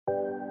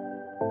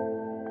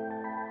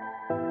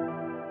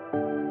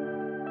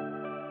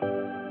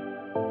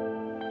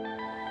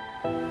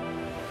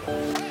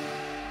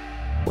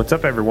What's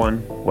up,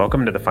 everyone?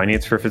 Welcome to the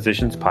Finance for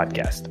Physicians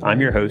podcast.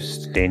 I'm your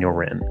host, Daniel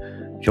Wren.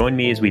 Join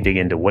me as we dig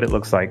into what it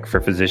looks like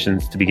for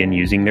physicians to begin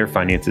using their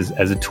finances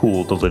as a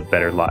tool to live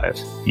better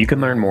lives. You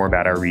can learn more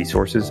about our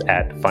resources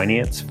at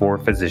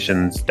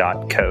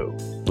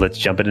financeforphysicians.co. Let's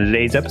jump into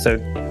today's episode.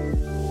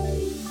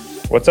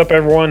 What's up,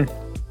 everyone?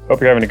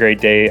 Hope you're having a great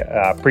day.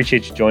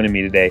 Appreciate you joining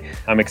me today.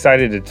 I'm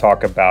excited to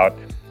talk about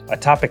a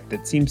topic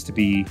that seems to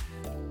be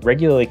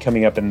regularly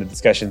coming up in the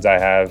discussions I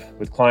have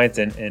with clients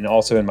and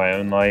also in my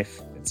own life.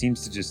 It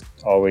seems to just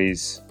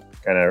always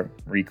kind of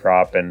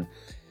recrop, and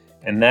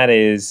that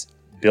is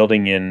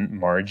building in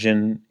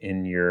margin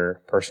in your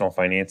personal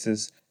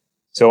finances.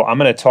 So I'm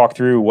going to talk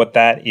through what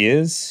that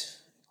is,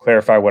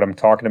 clarify what I'm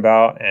talking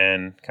about,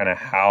 and kind of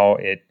how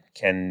it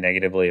can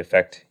negatively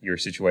affect your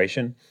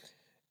situation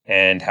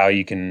and how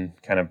you can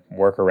kind of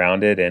work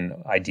around it and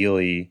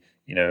ideally,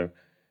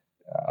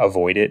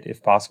 avoid it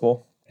if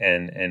possible.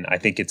 And I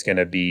think it's going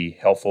to be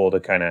helpful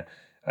to kind of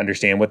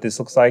understand what this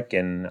looks like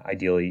and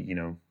ideally,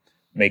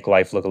 make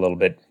life look a little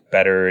bit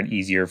better and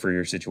easier for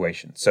your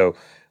situation. So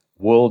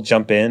we'll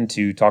jump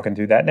into talking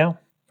through that now.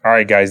 All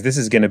right, guys, this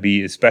is going to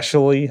be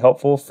especially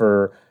helpful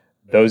for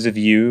those of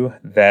you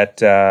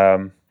that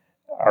are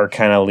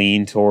kind of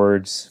lean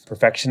towards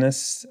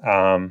perfectionists.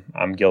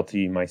 I'm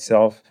guilty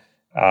myself,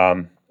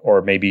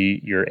 or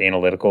maybe you're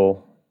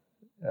the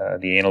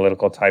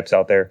analytical types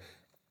out there.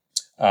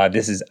 I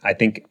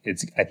think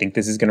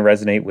this is going to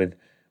resonate with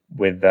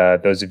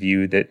those of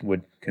you that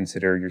would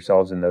consider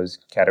yourselves in those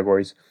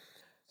categories.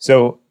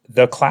 So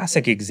the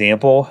classic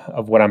example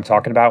of what I'm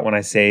talking about when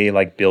I say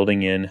like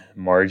building in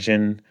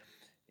margin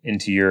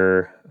into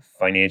your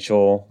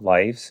financial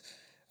lives.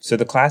 So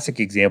the classic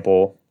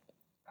example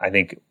I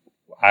think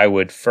I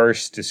would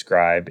first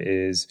describe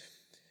is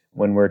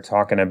when we're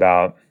talking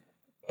about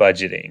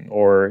budgeting,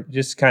 or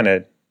just kind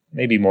of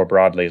maybe more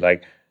broadly,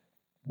 like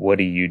what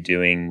are you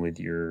doing with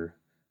your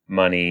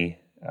money,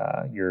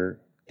 your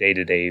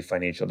day-to-day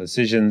financial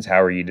decisions?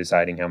 How are you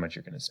deciding how much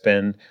you're going to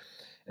spend,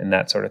 and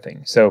that sort of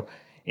thing. So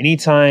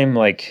anytime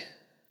like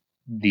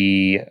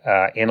the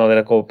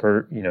analytical,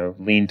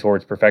 lean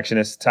towards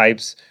perfectionist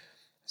types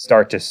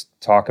start to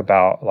talk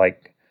about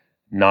like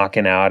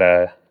knocking out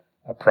a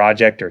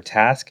project or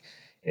task,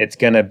 it's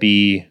going to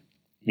be,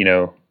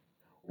 we're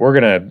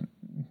going to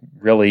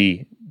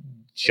really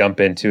jump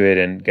into it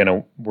and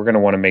we're going to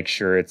want to make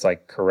sure it's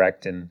like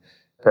correct and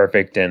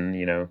perfect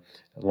and,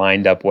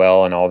 lined up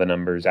well and all the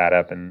numbers add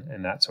up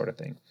and that sort of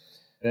thing.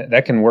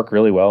 That can work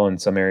really well in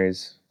some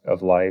areas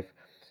of life.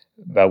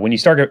 But when you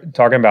start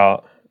talking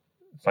about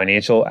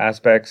financial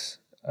aspects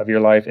of your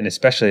life, and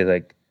especially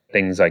like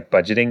things like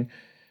budgeting,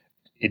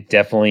 it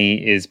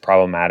definitely is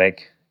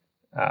problematic.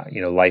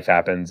 Life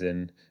happens,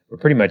 and we're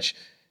pretty much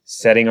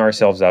setting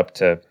ourselves up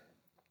to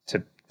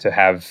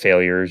have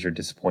failures or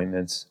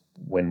disappointments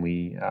when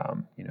we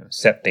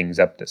set things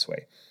up this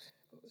way.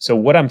 So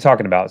what I'm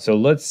talking about, so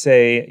let's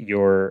say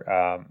you're,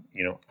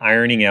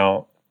 ironing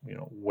out,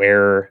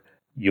 where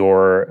you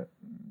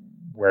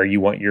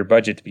want your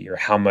budget to be or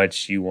how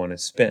much you want to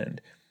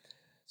spend.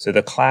 So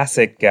the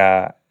classic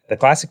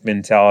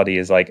mentality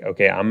is like,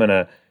 okay, I'm going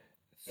to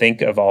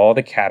think of all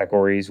the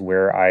categories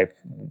where I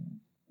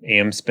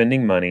am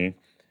spending money,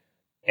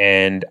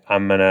 and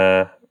I'm going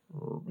to,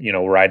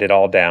 write it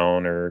all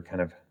down or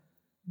kind of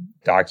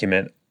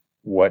document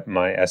what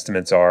my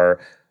estimates are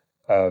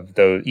of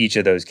each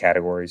of those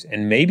categories,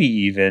 and maybe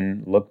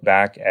even look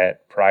back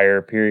at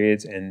prior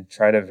periods and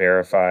try to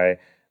verify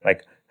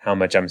like how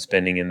much I'm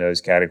spending in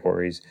those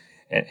categories.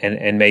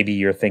 And maybe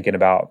you're thinking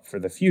about for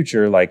the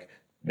future, like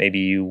maybe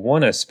you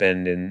want to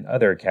spend in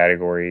other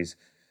categories.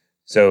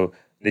 So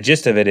the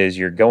gist of it is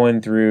you're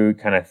going through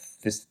kind of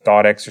this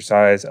thought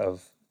exercise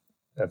of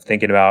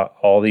thinking about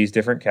all these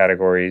different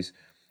categories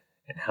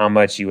and how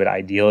much you would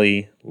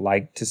ideally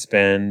like to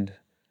spend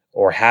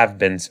or have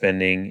been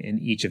spending in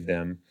each of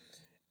them.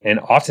 And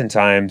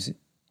oftentimes,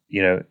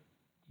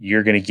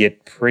 you're going to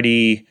get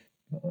pretty,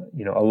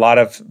 a lot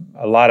of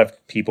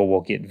people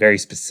will get very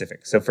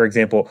specific. So for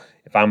example,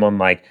 if I'm on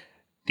like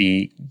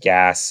the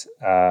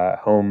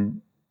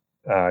home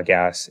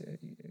gas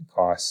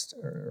cost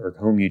or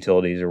home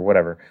utilities or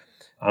whatever,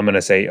 I'm going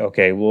to say,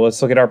 okay, well, let's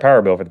look at our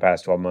power bill for the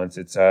past 12 months.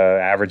 It's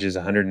averages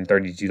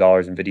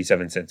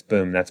 $132.57.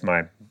 Boom. That's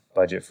my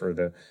budget for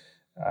the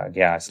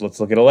gas. Let's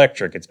look at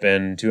electric. It's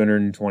been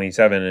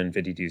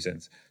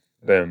 $227.52.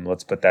 Boom,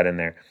 let's put that in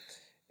there.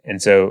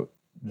 And so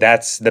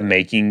that's the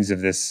makings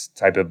of this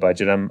type of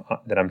budget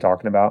that I'm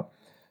talking about.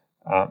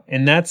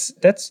 And that's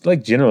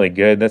like generally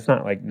good. That's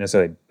not like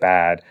necessarily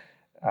bad.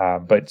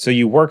 But so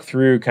you work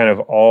through kind of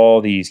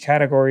all these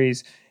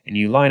categories and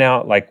you line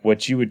out like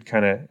what you would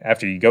kind of,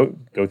 after you go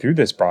through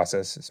this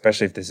process,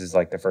 especially if this is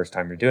like the first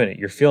time you're doing it,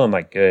 you're feeling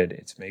like good.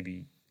 It's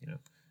maybe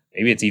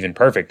it's even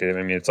perfect. I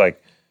mean, it's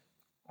like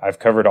I've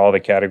covered all the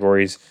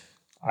categories.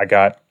 I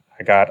got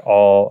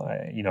all,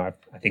 I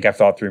think I've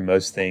thought through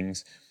most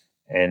things,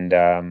 and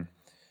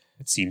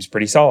it seems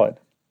pretty solid.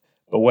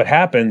 But what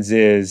happens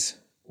is,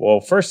 well,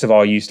 first of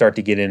all, you start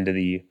to get into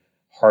the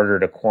harder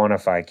to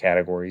quantify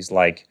categories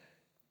like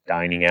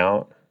dining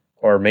out,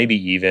 or maybe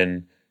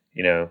even,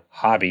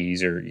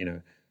 hobbies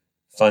or,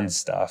 fun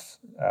stuff,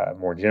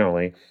 more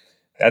generally,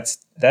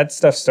 that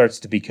stuff starts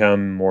to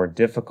become more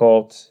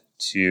difficult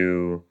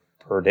to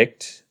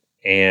predict,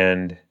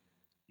 and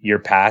your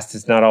past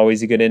is not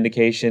always a good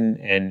indication.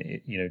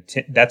 And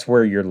that's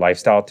where your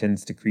lifestyle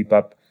tends to creep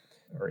up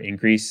or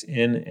increase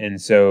in.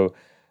 And so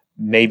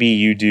maybe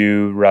you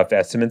do rough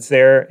estimates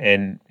there,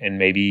 and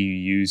maybe you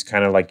use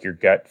kind of like your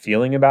gut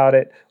feeling about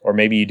it, or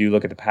maybe you do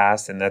look at the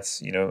past, and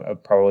that's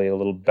probably a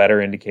little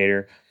better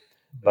indicator.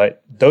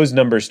 But those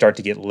numbers start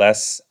to get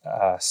less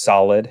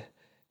solid,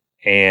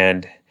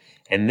 and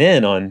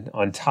then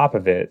on top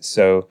of it,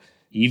 so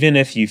even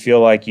if you feel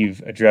like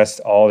you've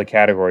addressed all the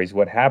categories,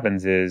 what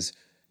happens is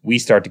we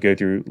start to go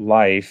through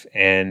life,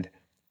 and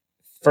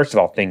first of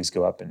all, things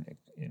go up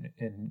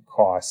in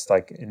costs,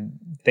 and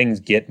things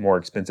get more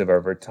expensive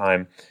over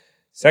time.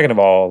 Second of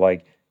all,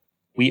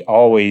 we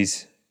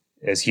always,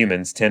 as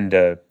humans, tend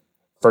to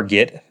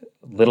forget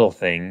little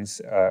things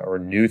or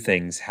new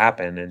things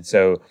happen, and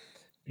so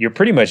you're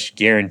pretty much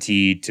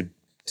guaranteed to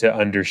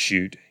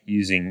undershoot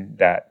using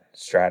that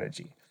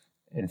strategy.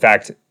 In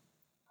fact,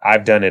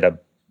 I've done it a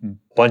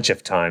bunch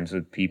of times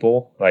with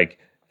people, like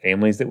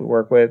families that we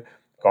work with,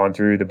 gone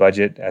through the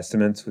budget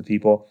estimates with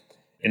people,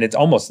 and it's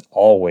almost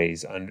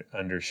always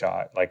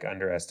undershot,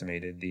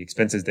 underestimated. The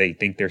expenses they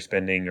think they're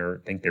spending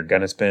or think they're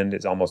going to spend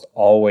is almost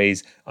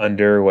always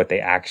under what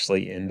they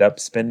actually end up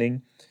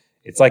spending.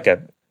 It's like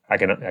I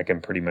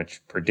can pretty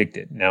much predict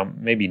it. Now,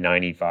 maybe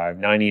 90 to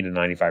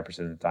 95%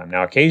 of the time.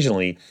 Now,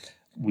 occasionally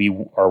we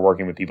are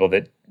working with people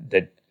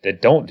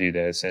that don't do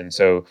this. And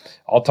so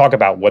I'll talk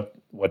about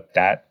what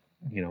that,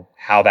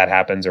 how that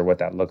happens or what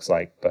that looks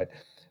like. But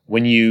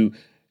when you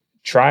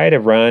try to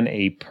run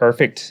a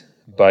perfect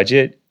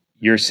budget,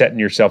 you're setting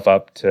yourself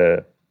up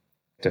to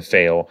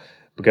fail,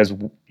 because,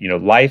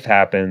 life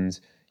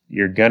happens.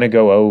 You're going to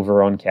go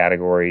over on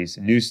categories.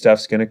 New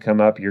stuff's going to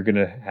come up. You're going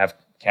to have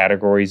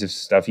categories of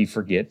stuff you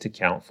forget to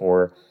count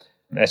for.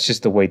 That's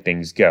just the way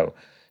things go.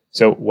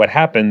 So what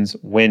happens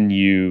when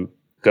you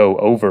go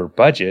over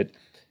budget?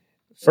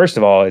 First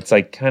of all, it's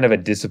like kind of a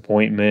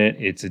disappointment.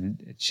 It's a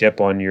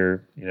chip on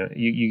your,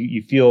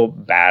 you feel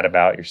bad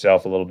about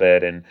yourself a little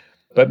bit.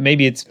 But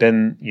maybe it's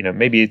been,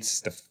 maybe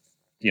it's the,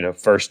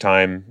 first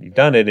time you've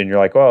done it and you're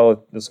like,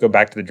 well, let's go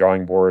back to the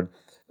drawing board.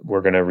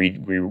 We're going to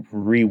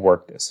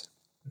rework this.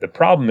 The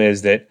problem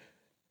is that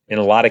in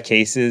a lot of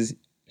cases,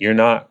 you're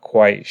not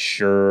quite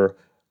sure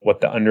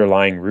what the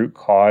underlying root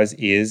cause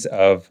is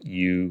of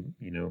you,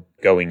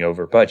 going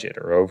over budget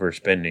or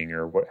overspending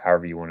or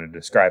however you want to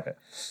describe it.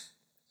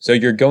 So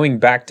you're going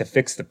back to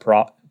fix the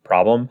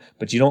problem,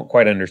 but you don't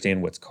quite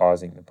understand what's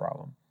causing the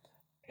problem.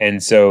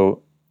 And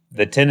so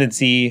the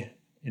tendency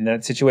in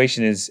that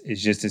situation is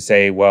just to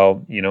say,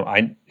 well,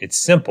 it's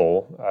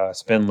simple,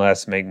 spend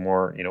less, make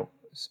more,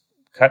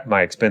 cut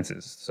my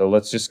expenses. So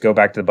let's just go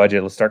back to the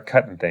budget. Let's start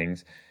cutting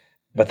things.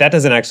 But that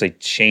doesn't actually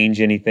change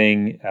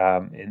anything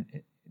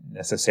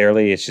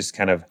necessarily. It's just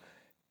kind of,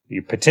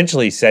 you're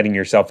potentially setting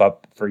yourself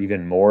up for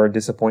even more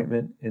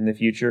disappointment in the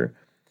future.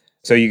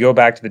 So you go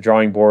back to the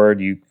drawing board,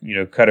 you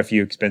cut a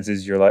few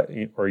expenses,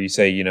 or you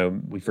say,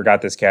 we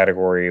forgot this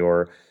category,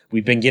 or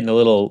we've been getting a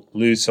little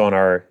loose on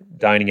our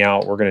dining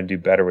out. We're going to do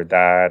better with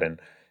that,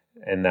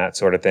 and that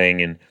sort of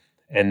thing.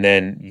 And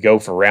then you go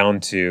for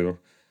round two,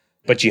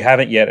 but you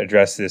haven't yet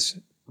addressed this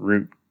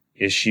root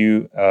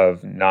issue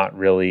of not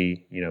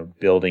really,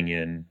 building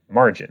in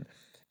margin.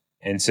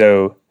 And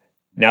so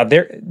now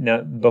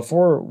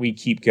before we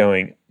keep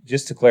going,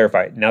 just to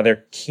clarify, now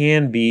there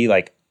can be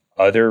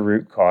other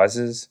root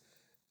causes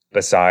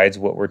besides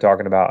what we're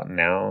talking about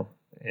now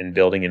in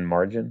building in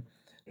margin.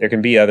 There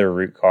can be other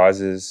root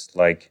causes,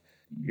 like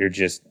you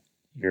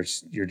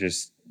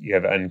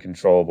have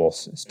uncontrollable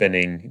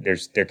spending.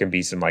 There can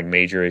be some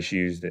major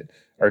issues that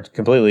are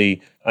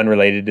completely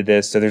unrelated to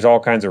this. So there's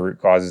all kinds of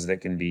root causes that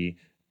can be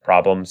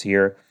problems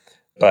here.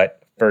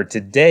 But for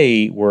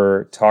today,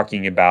 we're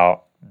talking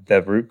about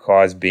the root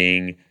cause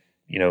being,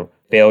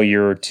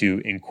 failure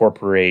to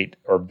incorporate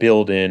or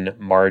build in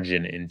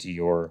margin into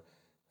your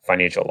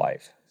financial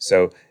life.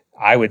 So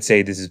I would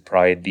say this is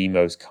probably the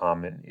most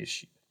common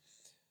issue.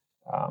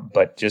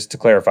 But just to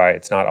clarify,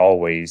 it's not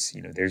always,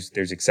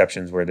 there's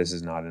exceptions where this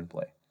is not in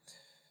play.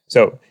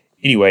 So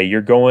anyway,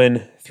 you're going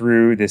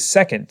through this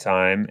second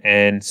time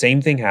and same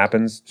thing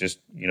happens, just,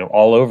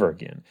 all over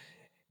again.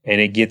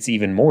 And it gets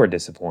even more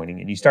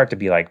disappointing. And you start to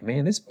be like,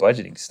 man, this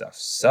budgeting stuff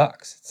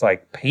sucks. It's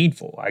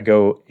painful. I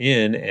go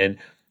in and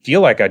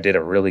feel like I did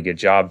a really good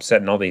job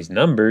setting all these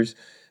numbers,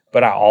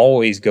 but I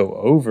always go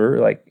over,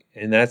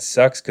 and that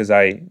sucks because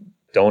I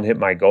don't hit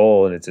my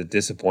goal and it's a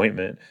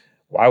disappointment.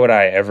 Why would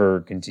I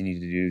ever continue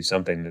to do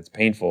something that's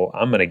painful?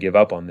 I'm going to give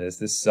up on this.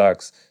 This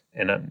sucks.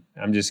 And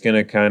I'm just going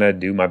to kind of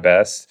do my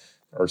best,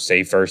 or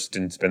save first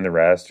and spend the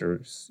rest,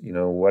 or,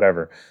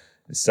 whatever.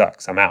 It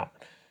sucks. I'm out.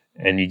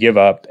 And you give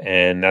up,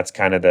 and that's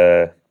kind of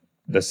the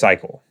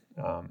cycle.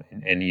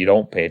 And you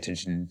don't pay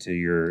attention to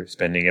your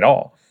spending at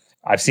all.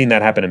 I've seen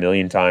that happen a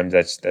million times.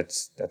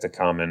 That's a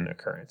common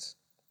occurrence.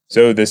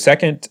 So that's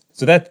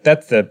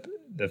the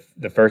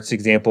the first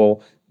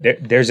example.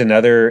 There's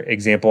another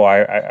example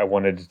I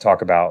wanted to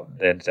talk about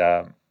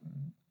that.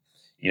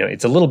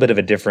 It's a little bit of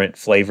a different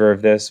flavor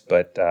of this,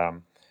 but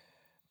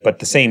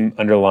the same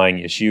underlying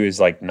issue is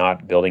like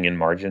not building in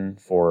margin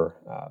for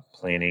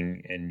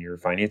planning in your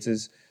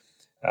finances.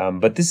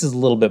 But this is a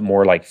little bit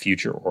more like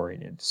future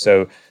oriented.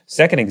 So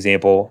second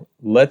example,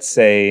 let's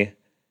say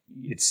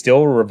it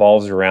still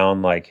revolves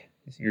around like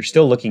you're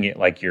still looking at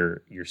like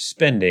your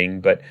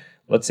spending, but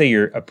let's say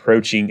you're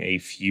approaching a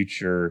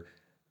future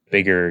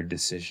bigger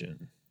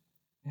decision.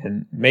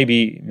 And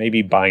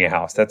maybe buying a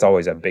house, that's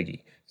always a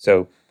biggie.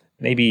 So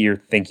maybe you're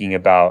thinking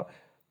about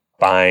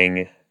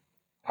buying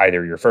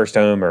either your first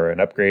home or an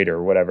upgrade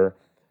or whatever.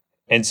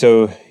 And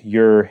so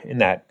you're in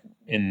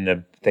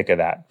the thick of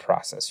that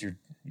process.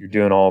 You're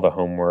doing all the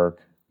homework,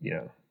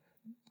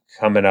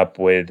 coming up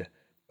with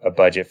a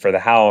budget for the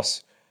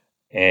house,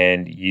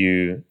 and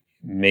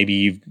maybe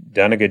you've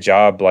done a good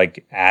job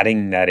like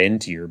adding that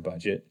into your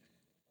budget.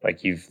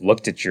 Like you've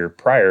looked at your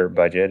prior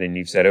budget and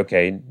you've said,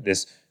 okay,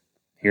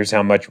 here's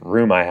how much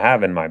room I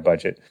have in my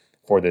budget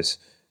for this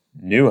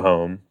new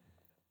home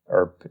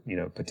or,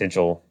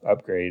 potential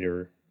upgrade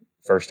or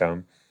first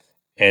home.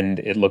 And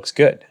it looks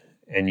good.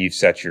 And you've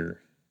set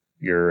your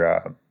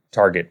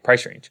target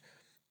price range.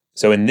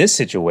 So in this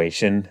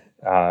situation,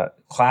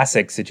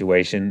 classic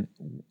situation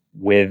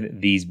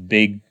with these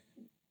big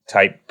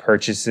type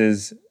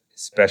purchases,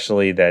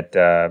 especially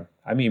that,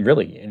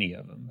 really any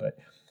of them, but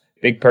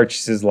big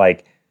purchases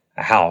like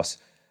a house,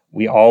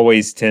 we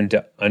always tend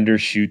to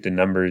undershoot the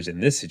numbers in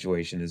this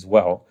situation as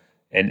well,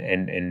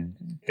 and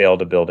fail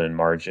to build in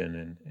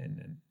margin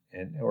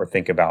and or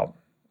think about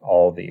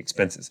all the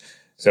expenses.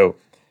 So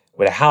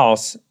with a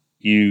house,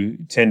 you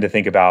tend to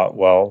think about,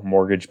 well,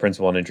 mortgage,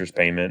 principal, and interest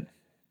payment,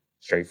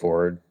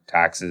 straightforward.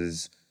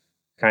 Taxes,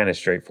 kind of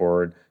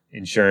straightforward.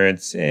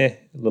 Insurance, a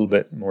little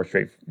bit more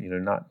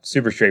not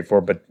super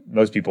straightforward, but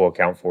most people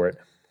account for it.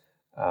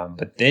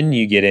 But then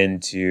you get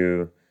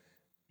into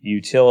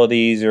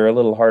utilities are a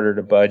little harder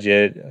to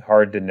budget,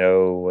 hard to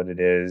know what it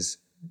is,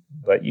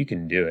 but you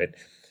can do it.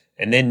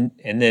 And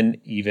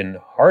then even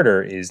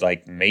harder is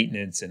like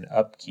maintenance and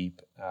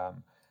upkeep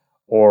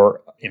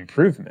or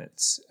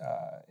improvements.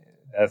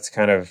 That's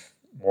kind of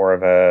more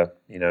of a,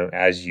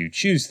 as you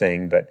choose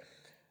thing. But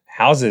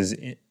houses,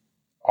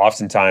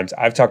 oftentimes,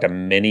 I've talked to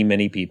many,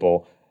 many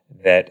people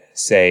that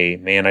say,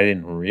 man, I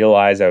didn't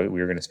realize we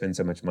were going to spend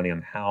so much money on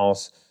the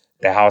house.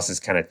 The house has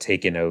kind of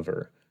taken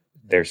over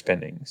their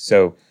spending.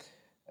 So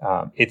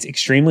it's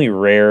extremely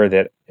rare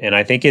and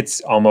I think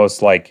it's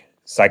almost like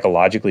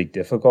psychologically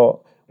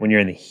difficult when you're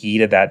in the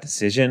heat of that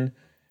decision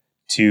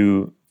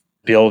to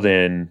build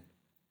in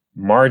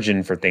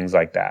margin for things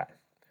like that.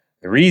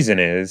 The reason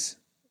is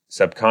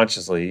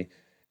subconsciously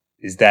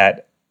is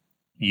that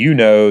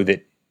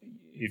that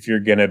if you're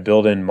going to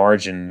build in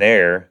margin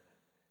there,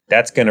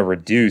 that's going to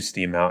reduce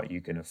the amount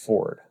you can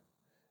afford.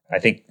 I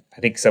think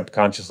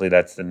subconsciously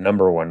that's the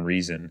number one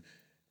reason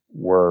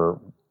we're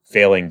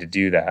failing to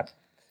do that.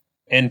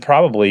 And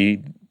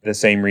probably the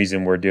same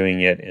reason we're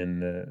doing it in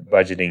the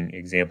budgeting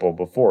example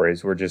before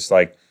is we're just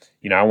like,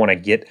 I want to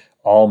get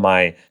all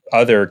my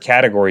other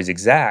categories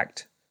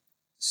exact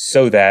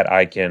so that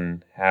I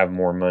can have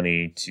more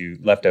money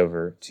left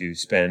over to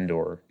spend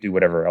or do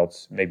whatever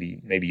else.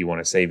 Maybe you want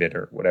to save it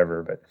or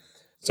whatever. But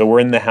so we're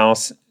in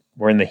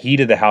the heat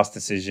of the house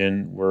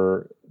decision.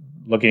 We're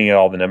looking at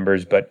all the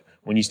numbers, but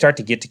when you start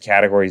to get to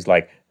categories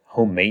like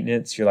home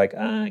maintenance, you're like,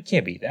 it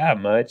can't be that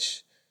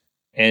much.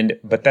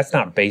 But that's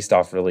not based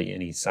off really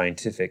any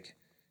scientific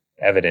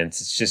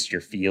evidence. It's just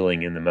your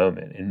feeling in the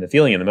moment. And the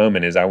feeling in the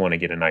moment is I want to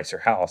get a nicer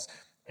house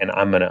and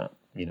I'm not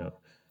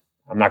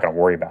going to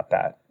worry about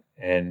that.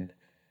 And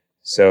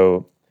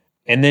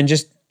then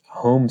just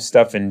home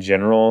stuff in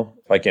general,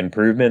 like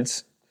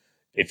improvements.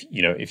 If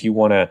you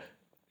want to,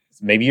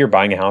 maybe you're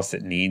buying a house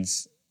that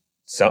needs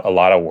a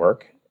lot of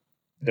work.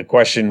 The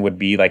question would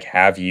be like,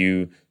 have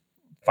you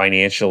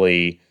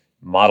financially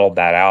modeled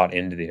that out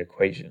into the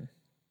equation?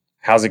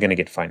 How's it going to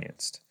get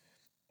financed?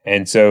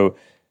 And so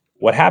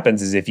what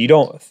happens is if you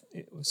don't,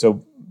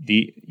 so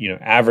the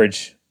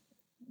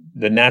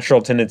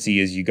natural tendency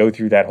is you go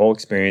through that whole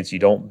experience, you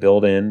don't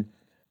build in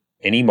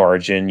any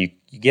margin, you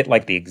get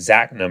like the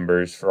exact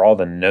numbers for all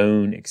the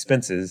known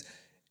expenses,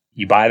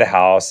 you buy the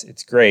house,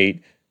 it's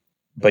great,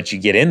 but you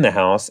get in the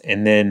house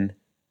and then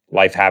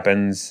life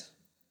happens,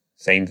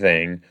 same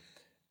thing,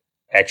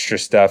 extra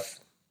stuff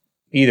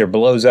either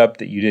blows up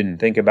that you didn't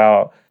think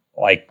about,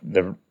 like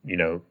the,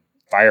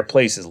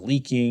 fireplace is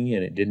leaking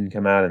and it didn't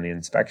come out in the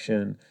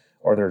inspection,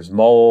 or there's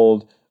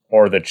mold,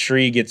 or the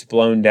tree gets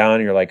blown down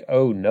and you're like,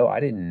 oh no, I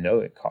didn't know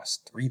it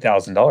cost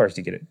 $3,000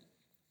 to get a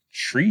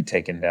tree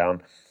taken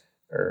down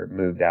or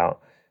moved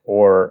out,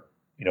 or,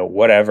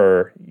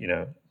 whatever,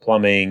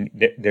 plumbing,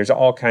 there's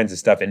all kinds of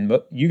stuff. And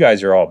you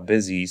guys are all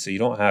busy, so you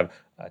don't have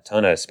a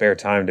ton of spare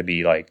time to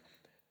be like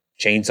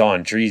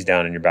chainsawing trees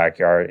down in your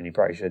backyard, and you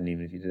probably shouldn't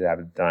even if you did have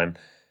the time.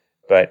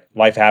 But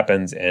life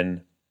happens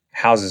and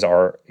houses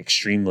are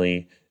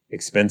extremely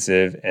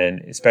expensive,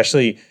 and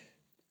especially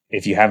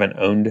if you haven't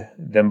owned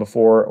them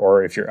before,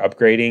 or if you're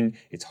upgrading,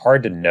 it's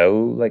hard to know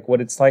like what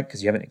it's like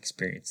because you haven't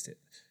experienced it.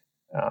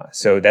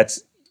 So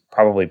that's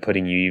probably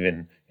putting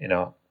you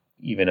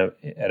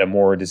at a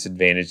more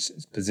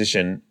disadvantaged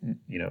position,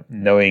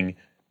 knowing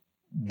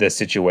the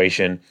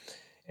situation.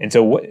 And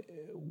so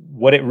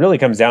what it really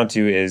comes down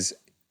to is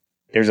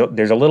there's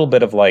a little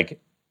bit of like,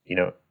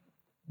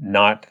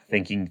 not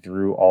thinking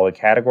through all the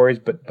categories,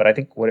 but I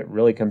think what it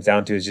really comes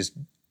down to is just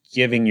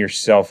giving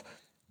yourself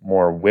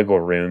more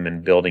wiggle room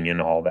and building in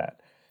all that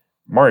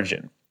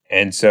margin.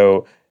 And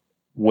so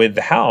with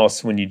the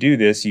house, when you do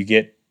this, you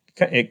get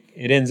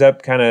it ends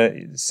up kind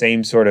of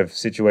same sort of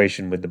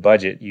situation with the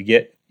budget.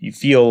 You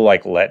feel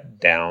like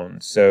let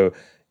down. So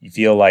you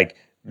feel like,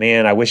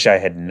 man, I wish I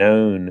had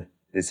known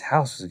this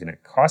house was going to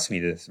cost me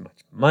this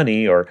much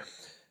money, or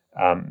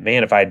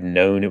man, if I'd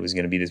known it was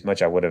going to be this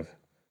much, I would have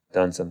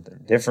done something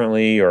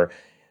differently, or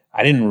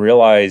I didn't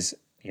realize,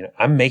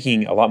 I'm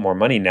making a lot more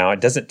money now.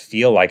 It doesn't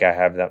feel like I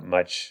have that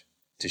much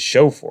to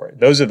show for it.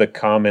 Those are the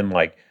common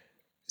like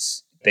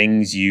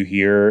things you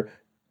hear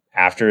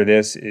after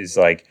this is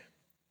like,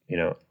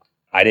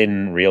 I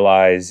didn't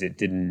realize I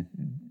didn't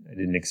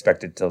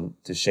expect it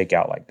to shake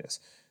out like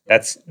this.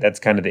 That's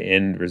kind of the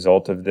end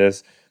result of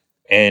this.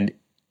 And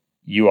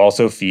you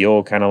also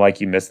feel kind of like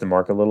you missed the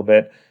mark a little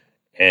bit,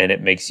 and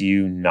it makes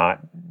you not,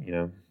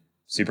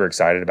 super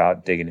excited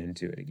about digging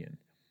into it again.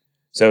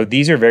 So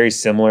these are very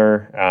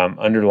similar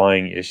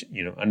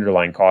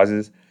underlying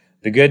causes.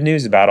 The good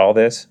news about all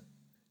this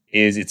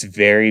is it's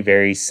very,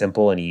 very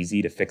simple and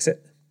easy to fix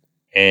it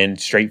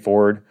and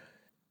straightforward.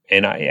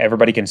 And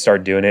everybody can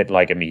start doing it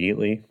like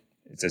immediately.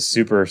 It's a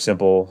super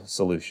simple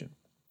solution.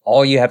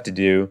 All you have to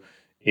do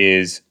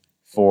is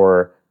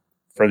for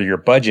your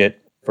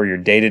budget, for your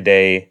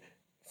day-to-day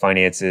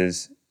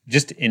finances,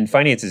 just in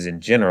finances in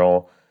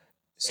general,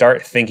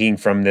 start thinking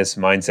from this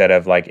mindset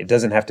of like, it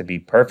doesn't have to be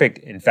perfect.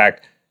 In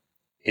fact,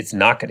 it's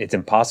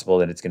impossible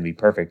that it's going to be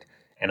perfect.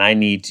 And I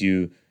need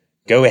to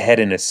go ahead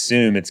and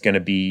assume it's going to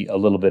be a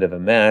little bit of a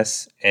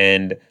mess,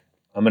 and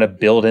I'm going to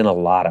build in a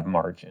lot of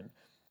margin.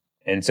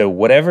 And so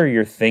whatever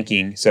you're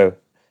thinking, so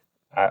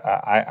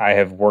I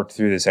have worked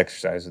through this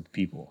exercise with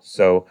people.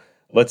 So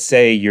let's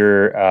say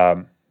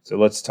so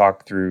let's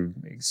talk through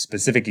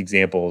specific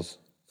examples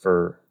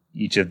for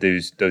each of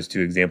those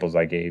two examples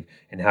I gave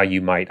and how you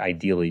might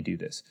ideally do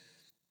this.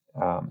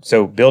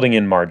 So building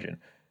in margin.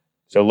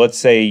 So let's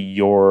say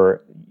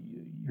your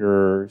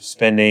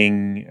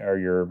spending or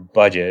your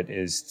budget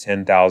is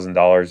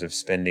 $10,000 of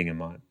spending a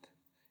month,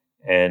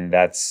 and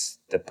that's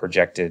the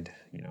projected,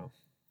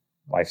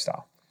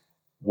 lifestyle.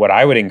 What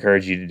I would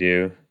encourage you to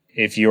do,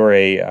 if you're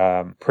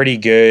a pretty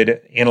good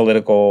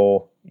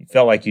analytical, you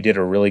felt like you did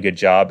a really good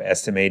job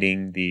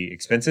estimating the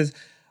expenses,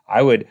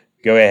 I would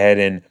go ahead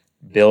and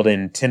build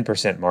in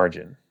 10%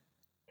 margin.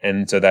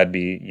 And so that'd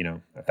be,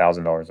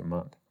 $1,000 a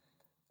month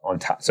on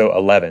top. So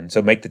 11.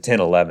 So make the 10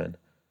 11.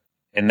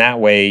 And that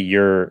way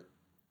you're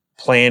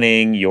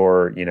planning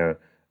your,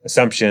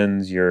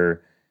 assumptions,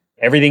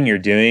 everything you're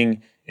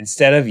doing,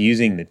 instead of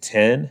using the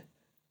 10,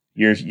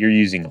 you're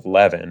using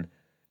 11.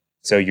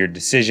 So your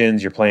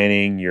decisions, your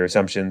planning, your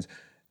assumptions,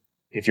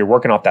 if you're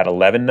working off that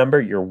 11 number,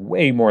 you're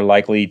way more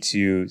likely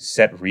to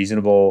set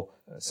reasonable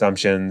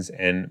assumptions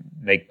and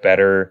make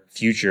better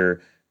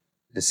future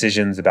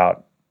decisions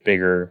about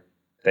bigger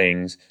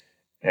things,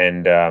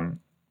 and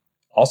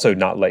also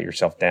not let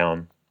yourself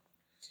down.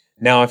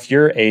 Now, if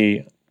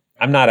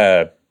I'm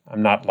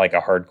not like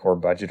a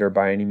hardcore budgeter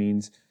by any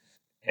means.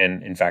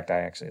 And in fact,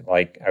 I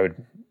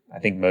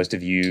think most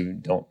of you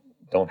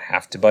don't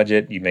have to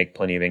budget. You make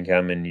plenty of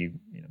income, and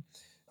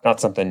not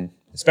something,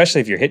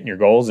 especially if you're hitting your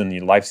goals and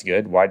your life's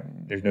good.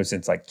 There's no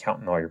sense like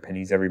counting all your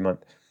pennies every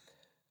month.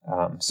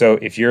 So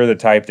if you're the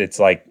type that's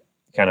like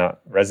kind of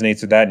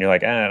resonates with that, and you're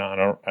like, I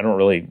don't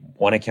really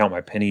want to count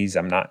my pennies.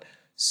 I'm not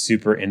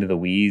super into the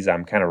weeds.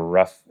 I'm kind of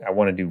rough. I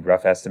want to do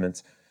rough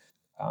estimates.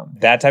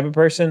 That type of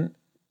person,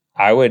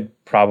 I would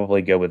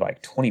probably go with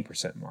like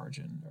 20%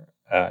 margin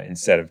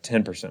instead of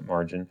 10%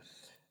 margin.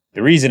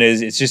 The reason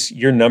is it's just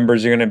your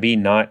numbers are going to be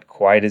not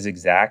quite as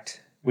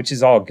exact, which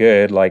is all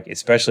good. Like,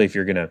 especially if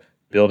you're going to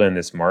build in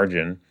this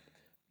margin,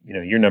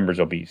 your numbers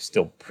will be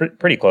still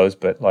pretty close,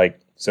 but like,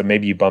 so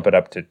maybe you bump it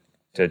up to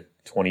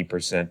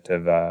 20%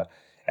 of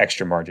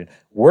extra margin.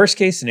 Worst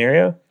case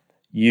scenario,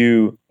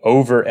 you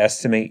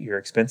overestimate your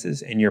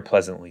expenses and you're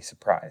pleasantly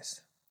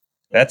surprised.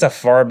 That's a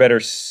far better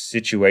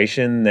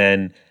situation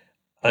than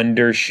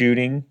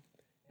undershooting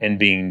and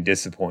being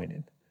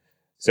disappointed.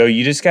 So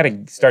you just got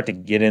to start to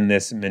get in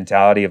this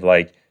mentality of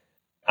like,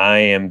 I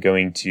am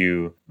going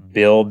to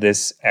build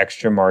this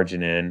extra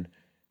margin in,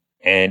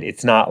 and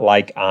it's not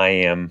like I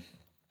am,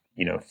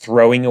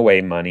 throwing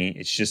away money.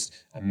 It's just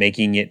I'm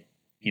making it,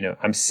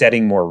 I'm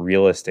setting more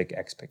realistic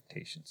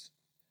expectations.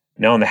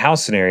 Now in the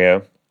house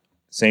scenario,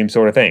 same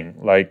sort of thing.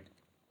 Like,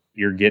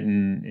 you're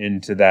getting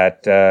into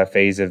that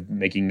phase of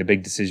making the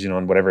big decision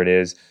on whatever it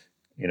is.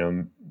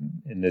 In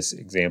this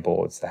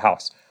example, it's the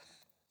house.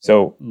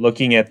 So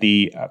looking at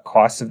the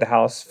cost of the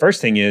house, first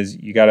thing is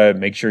you got to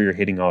make sure you're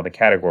hitting all the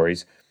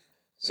categories.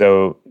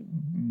 So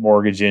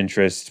mortgage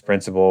interest,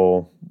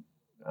 principal,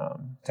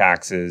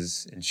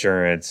 taxes,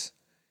 insurance,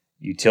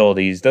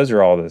 utilities, those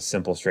are all the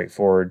simple,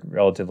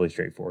 relatively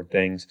straightforward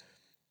things.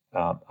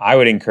 I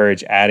would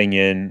encourage adding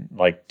in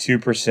like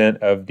 2%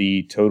 of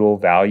the total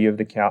value of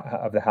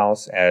the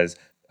house as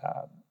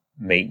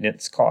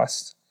maintenance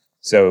costs.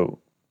 So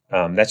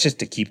that's just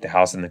to keep the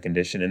house in the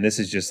condition. And this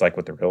is just like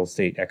what the real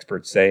estate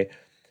experts say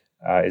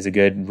is a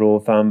good rule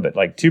of thumb, but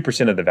like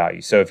 2% of the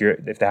value. So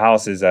if the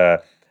house is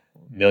a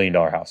 $1 million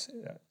house,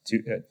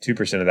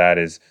 2% of that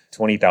is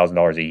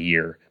 $20,000 a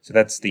year. So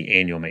that's the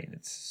annual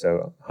maintenance.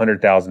 So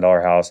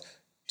 $100,000 house,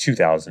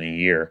 $2,000 a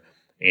year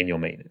annual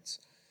maintenance.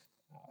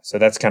 So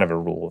that's kind of a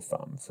rule of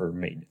thumb for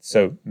maintenance.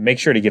 So make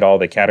sure to get all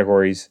the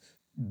categories,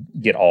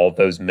 get all of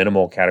those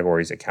minimal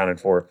categories accounted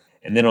for.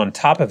 And then on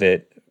top of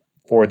it,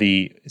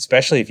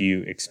 especially if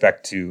you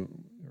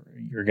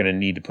you're going to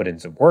need to put in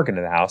some work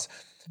into the house,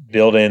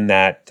 build in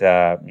that,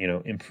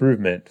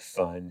 improvement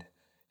fund.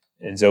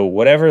 And so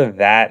whatever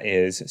that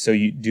is, so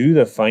you do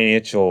the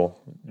financial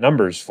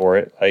numbers for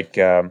it, like,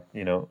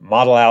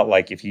 model out,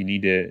 like if you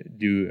need to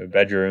do a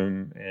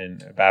bedroom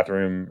and a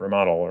bathroom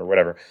remodel or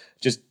whatever,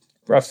 just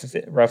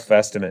rough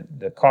estimate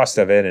the cost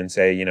of it and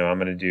say, I'm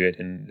going to do it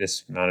in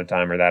this amount of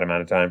time or that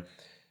amount of time.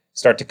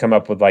 Start to come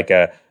up with like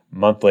a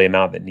monthly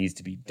amount that needs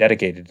to be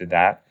dedicated to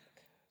that.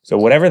 So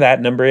whatever that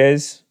number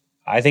is,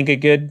 I think a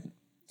good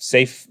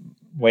safe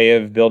way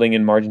of building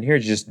in margin here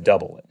is just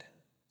double it.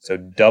 So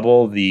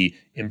double the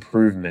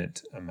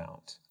improvement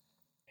amount.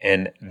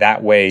 And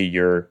that way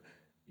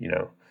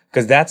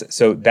because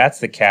that's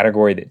the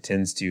category that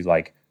tends to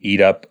like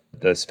eat up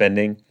the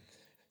spending.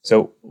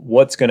 So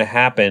what's going to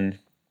happen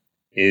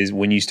is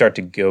when you start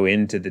to go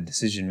into the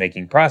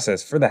decision-making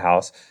process for the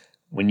house,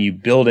 when you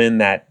build in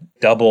that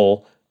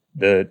double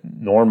the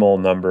normal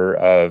number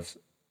of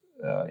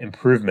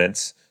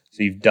improvements,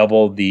 so you've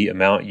doubled the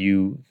amount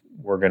you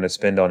were going to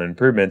spend on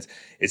improvements,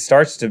 it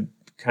starts to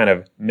kind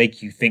of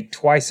make you think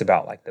twice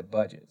about like the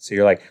budget. So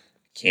you're like,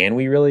 can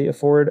we really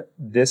afford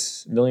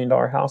this $1 million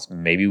house?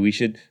 Maybe we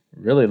should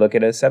really look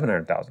at a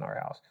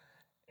 $700,000 house.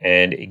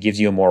 And it gives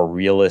you a more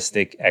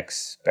realistic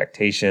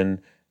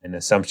expectation and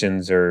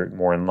assumptions are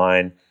more in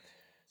line.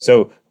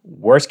 So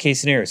worst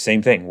case scenario,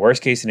 same thing.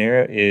 Worst case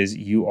scenario is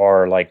you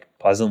are like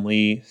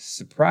pleasantly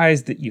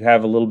surprised that you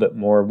have a little bit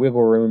more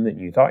wiggle room than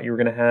you thought you were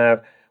going to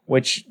have,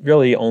 which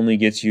really only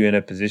gets you in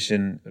a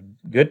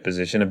good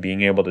position of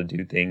being able to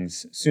do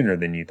things sooner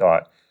than you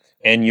thought.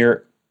 And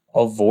you're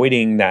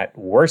avoiding that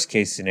worst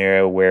case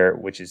scenario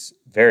which is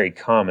very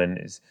common,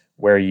 is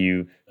where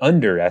you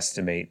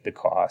underestimate the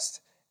cost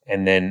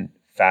and then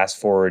fast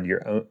forward,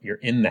 you're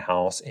in the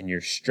house and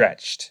you're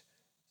stretched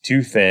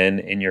too thin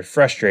and you're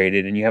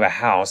frustrated and you have a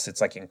house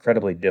that's like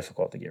incredibly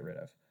difficult to get rid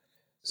of.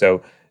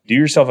 So do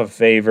yourself a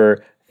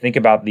favor, think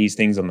about these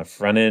things on the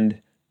front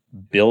end,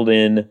 build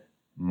in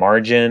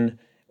margin,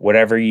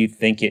 whatever you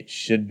think it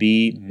should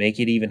be, make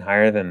it even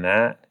higher than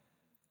that,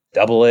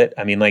 double it.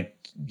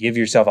 Give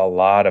yourself a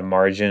lot of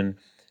margin,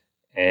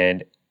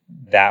 and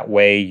that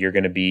way you're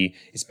going to be,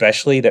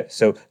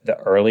 so the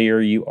earlier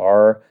you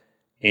are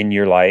in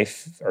your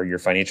life or your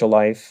financial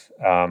life,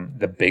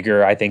 the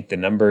bigger I think the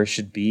number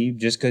should be.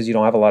 Just because you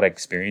don't have a lot of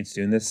experience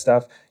doing this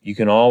stuff, you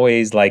can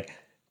always like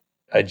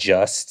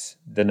adjust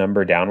the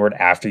number downward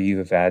after you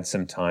have had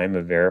some time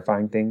of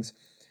verifying things.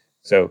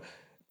 So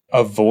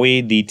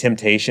avoid the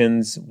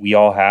temptations we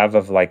all have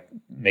of like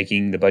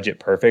making the budget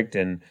perfect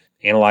and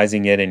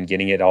analyzing it and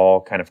getting it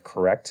all kind of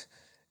correct,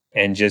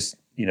 and just,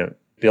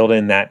 build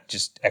in that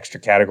just extra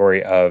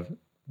category of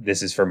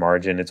this is for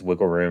margin, it's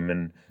wiggle room,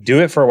 and do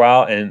it for a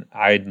while. And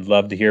I'd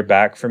love to hear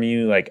back from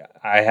you. Like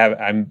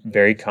I'm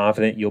very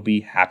confident you'll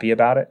be happy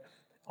about it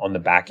on the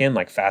back end,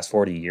 like fast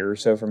forward a year or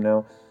so from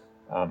now.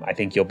 I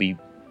think you'll be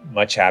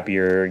much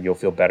happier. You'll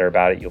feel better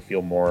about it. You'll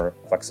feel more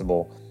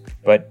flexible,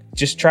 but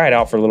just try it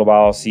out for a little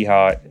while, see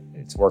how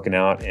it's working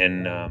out.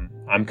 And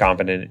I'm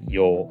confident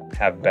you'll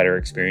have better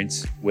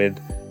experience with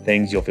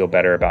things. You'll feel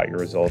better about your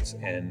results.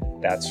 And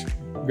that's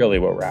really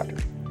what we're after.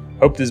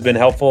 Hope this has been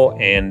helpful,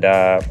 and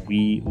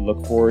we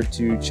look forward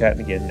to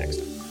chatting again next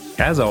time.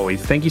 As always,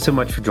 thank you so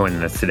much for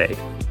joining us today.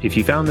 If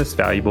you found this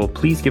valuable,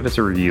 please give us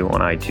a review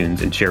on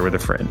iTunes and share with a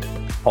friend.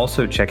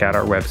 Also, check out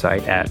our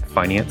website at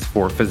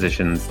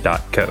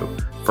financeforphysicians.co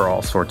for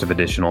all sorts of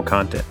additional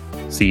content.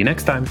 See you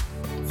next time.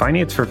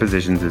 Finance for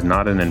Physicians is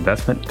not an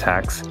investment,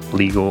 tax,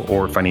 legal,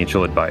 or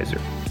financial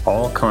advisor.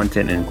 All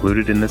content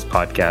included in this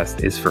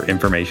podcast is for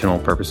informational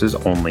purposes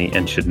only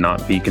and should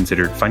not be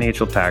considered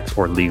financial, tax,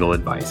 or legal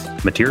advice.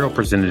 Material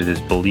presented is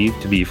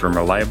believed to be from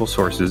reliable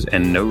sources,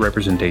 and no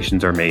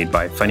representations are made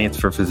by Finance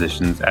for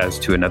Physicians as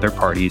to another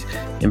party's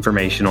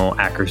informational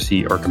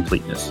accuracy or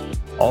completeness.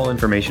 All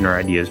information or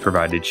ideas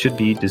provided should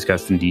be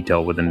discussed in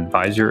detail with an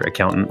advisor,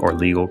 accountant, or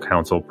legal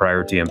counsel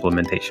prior to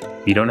implementation.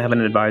 If you don't have an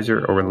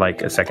advisor or would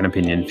like a second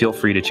opinion, feel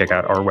free to check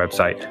out our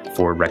website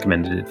for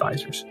recommended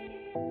advisors.